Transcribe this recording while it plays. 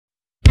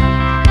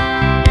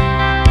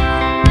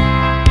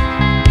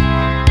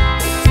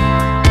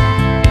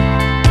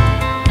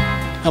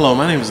Hello,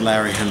 my name is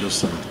Larry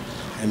Henderson,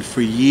 and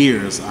for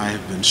years I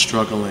have been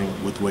struggling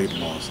with weight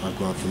loss. I've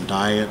gone from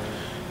diet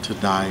to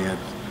diet.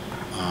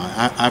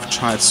 I've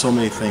tried so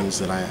many things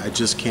that I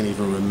just can't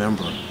even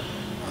remember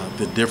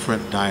the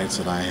different diets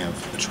that I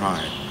have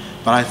tried.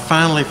 But I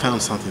finally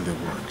found something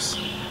that works.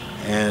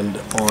 And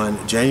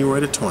on January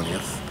the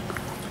 20th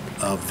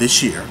of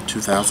this year,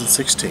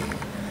 2016,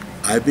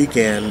 I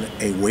began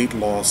a weight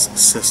loss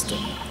system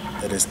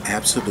that is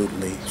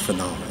absolutely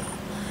phenomenal.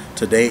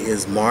 Today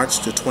is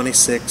March the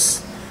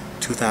 26th,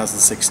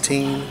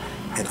 2016,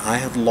 and I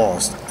have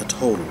lost a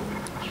total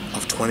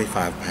of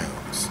 25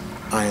 pounds.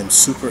 I am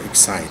super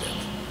excited,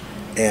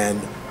 and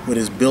what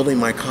is building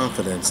my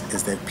confidence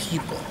is that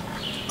people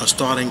are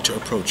starting to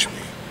approach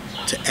me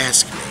to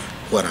ask me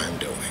what I'm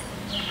doing.